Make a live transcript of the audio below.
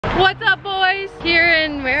What's up, boys? Here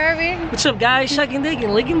in, where are we? What's up, guys? Sucking dick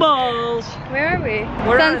and licking balls. Where are we?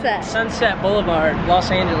 We're Sunset. on Sunset Boulevard,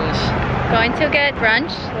 Los Angeles. Going to get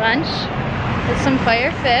brunch, lunch, with some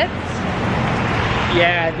fire fits.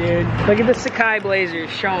 Yeah, dude. Look at the Sakai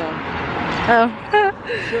blazers. Show them.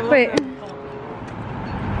 Oh. Wait.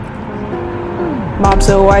 Mob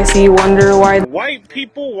so icy, wonder why. White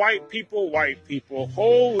people, white people, white people.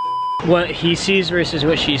 Holy. What he sees versus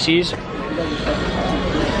what she sees.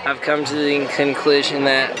 I've come to the conclusion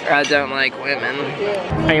that I don't like women.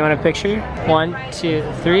 Oh, you want a picture? 1, 2,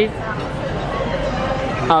 3.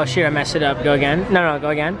 Oh shit, I messed it up. Go again. No, go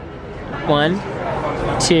again.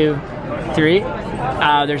 1, 2, 3.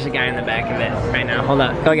 Oh, there's a guy in the back of it right now. Hold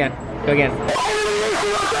on. Go again. Go again.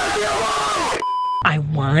 I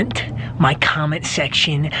want my comment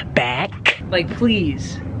section back. Like,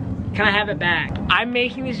 please. Can I have it back? I'm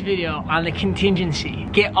making this video on the contingency.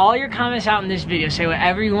 Get all your comments out in this video. Say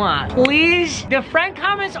whatever you want. Please. The friend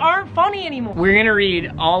comments aren't funny anymore. We're gonna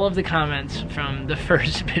read all of the comments from the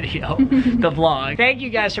first video, the vlog. Thank you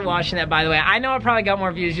guys for watching that, by the way. I know I probably got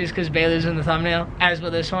more views just because Bailey's in the thumbnail, as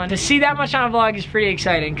with this one. To see that much on a vlog is pretty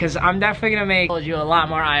exciting because I'm definitely gonna make you a lot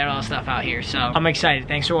more IRL stuff out here. So I'm excited.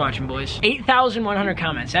 Thanks for watching, boys. 8,100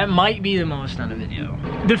 comments. That might be the most on a video.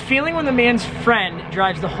 The feeling when the man's friend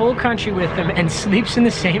drives the whole country with him and sleeps in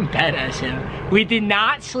the same bed as him. We did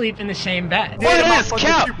not sleep in the same bed. What is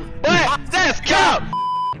cap? What is cap?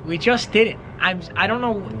 We just did it. I don't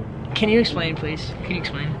know. Can you explain, please? Can you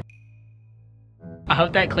explain? I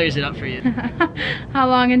hope that clears it up for you. How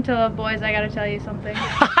long until, boys, I gotta tell you something.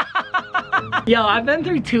 Yo, I've been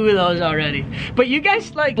through 2 of those already. But you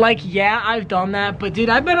guys like, yeah, I've done that. But dude,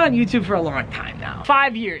 I've been on YouTube for a long time now.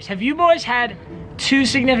 5 years. Have you boys had 2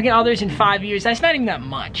 significant others in 5 years? That's not even that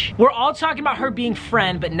much. We're all talking about her being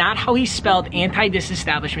friend, but not how he spelled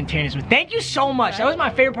anti-disestablishmentarianism. Thank you so much. That was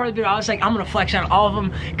my favorite part of the video. I was like, I'm gonna flex on all of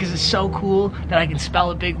them because it's so cool that I can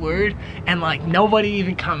spell a big word, and like nobody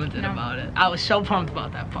even commented about it. I was so pumped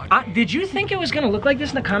about that part. Did you think it was gonna look like this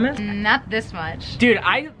in the comments? Not this much. Dude,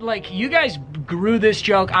 you guys grew this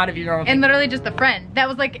joke out of your own. And literally just a friend. That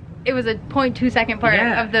was like, it was a 0.2 second part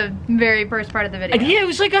of the very first part of the video. Yeah, it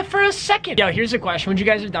was like for a second. Yo, here's a question. Would you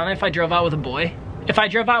guys have done it if I drove out with a boy? If I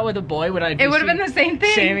drove out with a boy, would I be— It would have been the same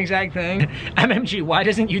thing. Same exact thing. MMG, why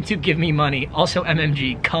doesn't YouTube give me money? Also,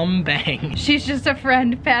 MMG, come bang. She's just a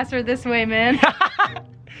friend. Pass her this way, man.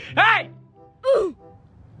 Hey! Ooh.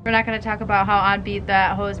 We're not gonna talk about how on beat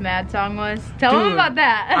that Hose Mad song was. Tell them about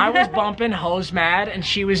that. I was bumping Hose Mad and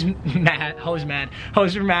she was mad. Hose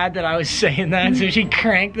were mad that I was saying that, so she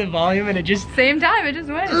cranked the volume and it just— Same time, it just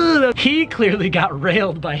went. He clearly got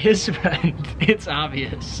railed by his friend. It's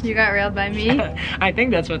obvious. You got railed by me? I think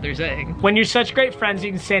that's what they're saying. When you're such great friends, you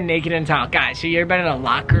can stand naked in towel. Guys, so you ever been in a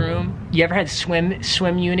locker room? You ever had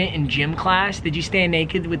swim unit in gym class? Did you stand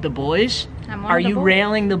naked with the boys? Are you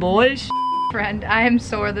railing the boys? Friend, I am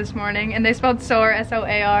sore this morning, and they spelled sore,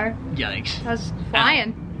 S-O-A-R. Yikes. I was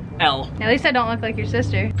flying. L. At least I don't look like your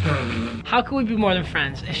sister. How could we be more than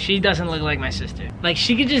friends if she doesn't look like my sister? Like,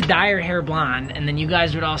 she could just dye her hair blonde, and then you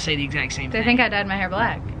guys would all say the exact same thing. They think I dyed my hair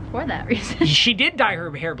black for that reason. She did dye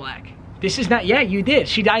her hair black. This is not— yeah, you did.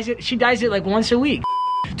 She dyes it like once a week.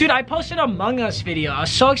 Dude, I posted an Among Us video. I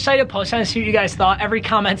was so excited to post it and see what you guys thought. Every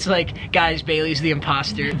comment's like, guys, Bailey's the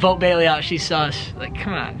imposter. Vote Bailey out, she's sus. Like,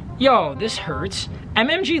 come on. Yo, this hurts.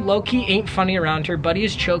 MMG low-key ain't funny around her. Buddy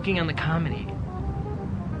is choking on the comedy.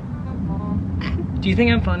 Do you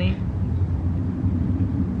think I'm funny?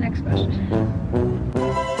 Next question.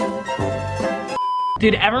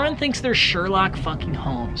 Dude, everyone thinks they're Sherlock fucking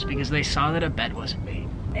Holmes because they saw that a bed wasn't made.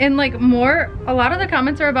 And like a lot of the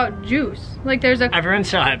comments are about juice. Like there's a— Everyone's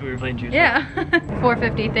so happy we were playing juice. Yeah.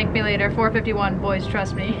 450, thank me later. 451, boys,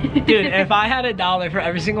 trust me. Dude, if I had $1 for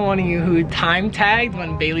every single one of you who time tagged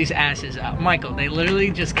when Bailey's ass is out. Michael, they literally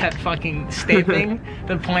just kept fucking stapling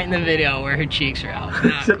the point in the video where her cheeks are out.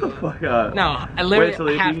 Shut the fuck up. No, I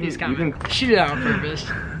literally half these comments. She did it on purpose.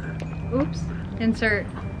 Oops. Insert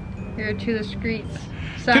here to the streets.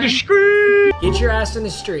 To the street! Get your ass in the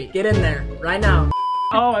street. Get in there right now.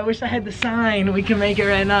 Oh, I wish I had the sign. We can make it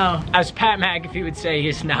right now. As Pat McAfee would say,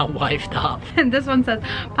 he's now wifed up. And this one says,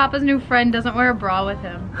 Papa's new friend doesn't wear a bra with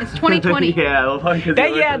him. It's 2020.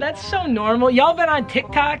 Yeah, that's so normal. Y'all been on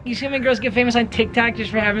TikTok? You see how many girls get famous on TikTok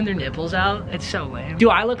just for having their nipples out? It's so lame. Do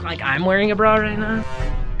I look like I'm wearing a bra right now?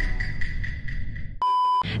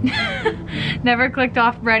 Never clicked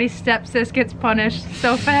off Brady's stepsis gets punished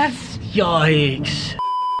so fast. Yikes.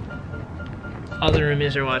 All the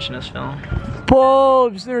roomies are watching us film.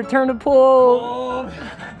 Pubs, the return to Pubs.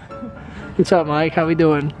 What's up, Mike? How we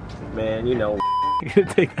doing? Man, you know. You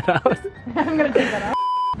gonna take that out? I'm gonna take that out.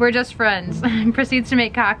 We're just friends. Proceeds to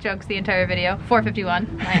make cock jokes the entire video.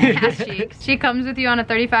 451. My ass cheeks. She comes with you on a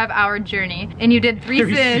 35-hour journey, and you did three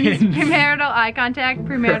sins. Premarital eye contact,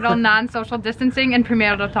 premarital non-social distancing, and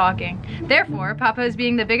premarital talking. Therefore, Papa is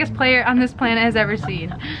being the biggest player on this planet has ever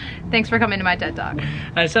seen. Thanks for coming to my TED Talk.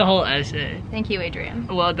 That's a whole essay. Thank you, Adrian.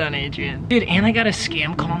 Well done, Adrian. Dude, and I got a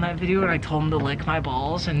scam call in that video and I told him to lick my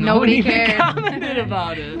balls and Nobody even cared. commented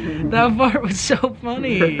about it. That part was so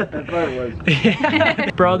funny. That part was.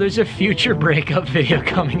 Yeah. Bro, there's a future breakup video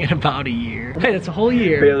coming in about a year. Hey, that's a whole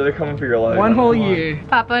year. Yeah, they're coming for your life. One whole year.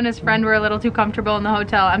 Papa and his friend were a little too comfortable in the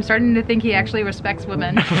hotel. I'm starting to think he actually respects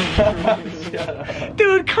women.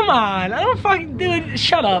 Dude, come on. I don't fucking, dude,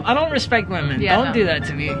 shut up. I don't respect women. Yeah, Don't no. do that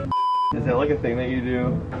to me. Is that like a thing that you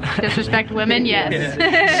do? Disrespect women? Yes.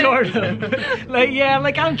 Yeah. Sort of. Like, yeah,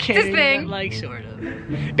 like I'm kidding. This thing. But, like, sort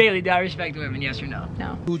of. Bailey, do I respect women? Yes or no?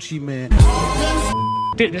 No. Gucci man.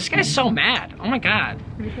 Dude, this guy's so mad. Oh my god.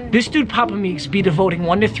 This dude, Papa Meeks, be devoting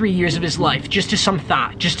 1 to 3 years of his life just to some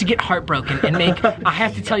thought, just to get heartbroken and make, I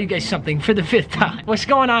have to tell you guys something for the 5th time. What's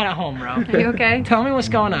going on at home, bro? Are you okay? Tell me what's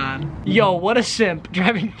going on. Yo, what a simp.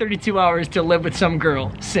 Driving 32 hours to live with some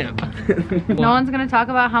girl. Simp. No one's gonna talk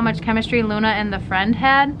about how much chemistry Luna and the friend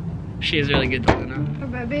had. She is really good to Luna. Oh,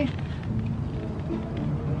 baby.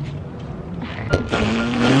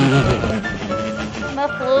 The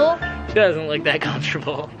flu? She doesn't look that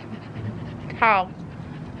comfortable. How?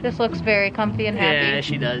 This looks very comfy and happy. Yeah,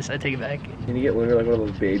 she does. I take it back. Can you get Luna like one of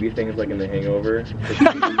those baby things like in The Hangover?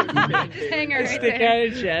 Hanger right Stick there. out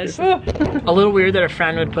her chest. A little weird that a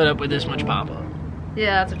friend would put up with this much Papa.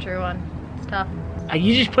 Yeah, that's a true one. It's tough.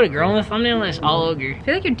 You just put a girl in the thumbnail and it's all ogre. I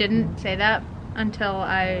feel like you didn't say that until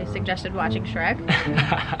I suggested watching Shrek.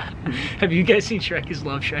 Have you guys seen Shrek is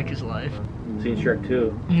Love, Shrek is Life? Seen Shrek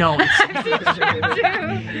 2. No, no,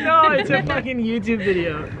 it's a fucking YouTube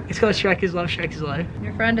video. It's called Shrek is Love, Shrek is Life.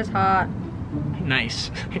 Your friend is hot.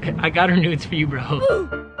 Nice. I got her nudes for you, bro.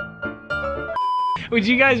 Would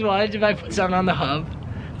you guys watch if I put something on the hub?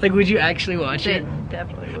 Like, would you actually watch They it?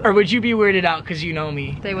 definitely would. Or would you be weirded out because you know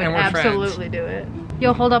me? They would and we're absolutely do it.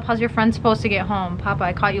 Yo, hold up. How's your friend supposed to get home? Papa,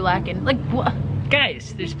 I caught you lacking. Like, what? friends?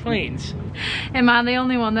 Guys, there's planes. Am I the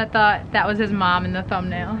only one that thought that was his mom in the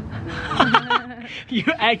thumbnail? You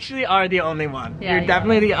actually are the only one. Yeah, You're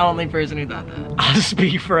definitely the only person who thought that. I'll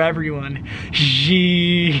speak for everyone.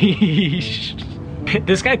 Sheesh.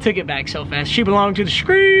 This guy took it back so fast. She belonged to the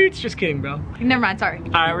streets. Just kidding, bro. Never mind, sorry.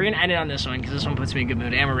 Alright, we're gonna end it on this one because this one puts me in a good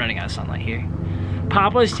mood and we're running out of sunlight here.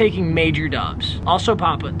 Papa is taking major dubs. Also,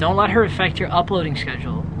 Papa, don't let her affect your uploading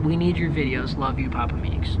schedule. We need your videos. Love you, Papa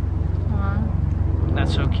Meeks.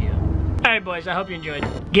 That's so cute. Alright, boys, I hope you enjoyed.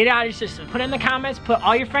 Get out of your system. Put it in the comments. Put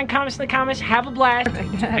all your friend comments in the comments. Have a blast.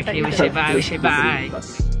 Okay, we say bye. We say bye.